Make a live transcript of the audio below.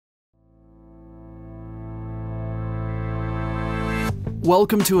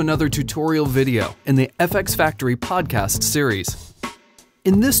Welcome to another tutorial video in the FxFactory podcast series.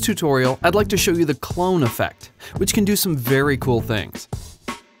 In this tutorial, I'd like to show you the clone effect, which can do some very cool things.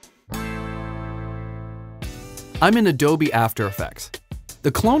 I'm in Adobe After Effects. The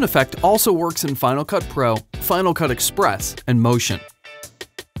clone effect also works in Final Cut Pro, Final Cut Express, and Motion.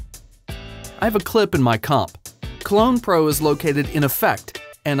 I have a clip in my comp. Clone Pro is located in Effect,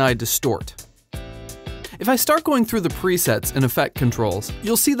 and I distort. If I start going through the presets and effect controls,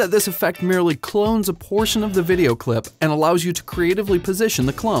 you'll see that this effect merely clones a portion of the video clip and allows you to creatively position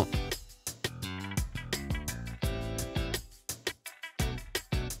the clone.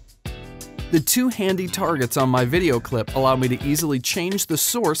 The two handy targets on my video clip allow me to easily change the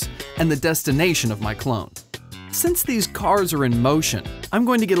source and the destination of my clone. Since these cars are in motion, I'm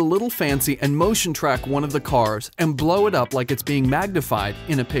going to get a little fancy and motion track one of the cars and blow it up like it's being magnified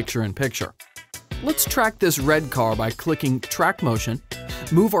in a picture-in-picture. Let's track this red car by clicking Track Motion,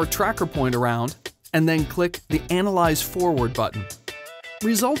 move our tracker point around, and then click the Analyze Forward button.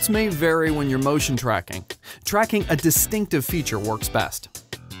 Results may vary when you're motion tracking. Tracking a distinctive feature works best.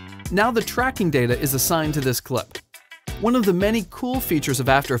 Now the tracking data is assigned to this clip. One of the many cool features of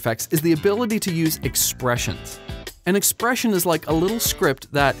After Effects is the ability to use expressions. An expression is like a little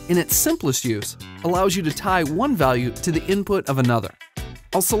script that, in its simplest use, allows you to tie one value to the input of another.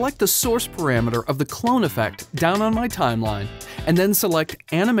 I'll select the source parameter of the clone effect down on my timeline, and then select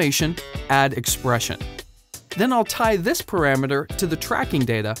Animation, Add Expression. Then I'll tie this parameter to the tracking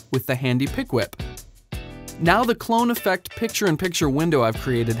data with the handy pick whip. Now the clone effect picture-in-picture window I've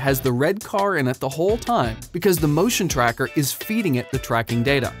created has the red car in it the whole time because the motion tracker is feeding it the tracking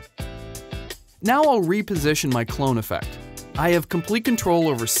data. Now I'll reposition my clone effect. I have complete control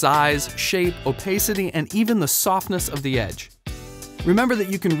over size, shape, opacity, and even the softness of the edge. Remember that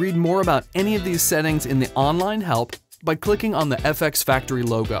you can read more about any of these settings in the online help by clicking on the FxFactory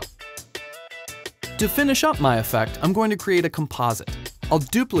logo. To finish up my effect, I'm going to create a composite. I'll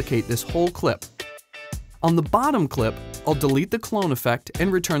duplicate this whole clip. On the bottom clip, I'll delete the clone effect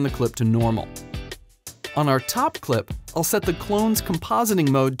and return the clip to normal. On our top clip, I'll set the clone's compositing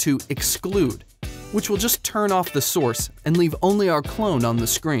mode to Exclude, which will just turn off the source and leave only our clone on the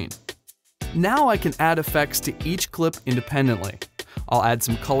screen. Now I can add effects to each clip independently. I'll add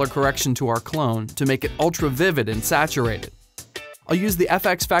some color correction to our clone to make it ultra vivid and saturated. I'll use the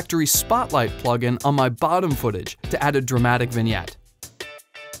FxFactory Spotlight plugin on my bottom footage to add a dramatic vignette.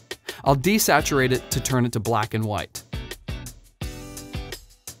 I'll desaturate it to turn it to black and white.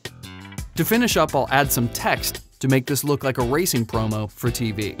 To finish up, I'll add some text to make this look like a racing promo for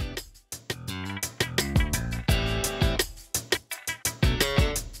TV.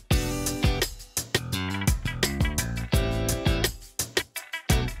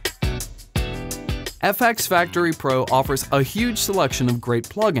 FxFactory Pro offers a huge selection of great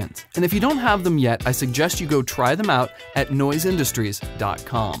plugins, and if you don't have them yet, I suggest you go try them out at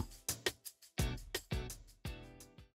noiseindustries.com.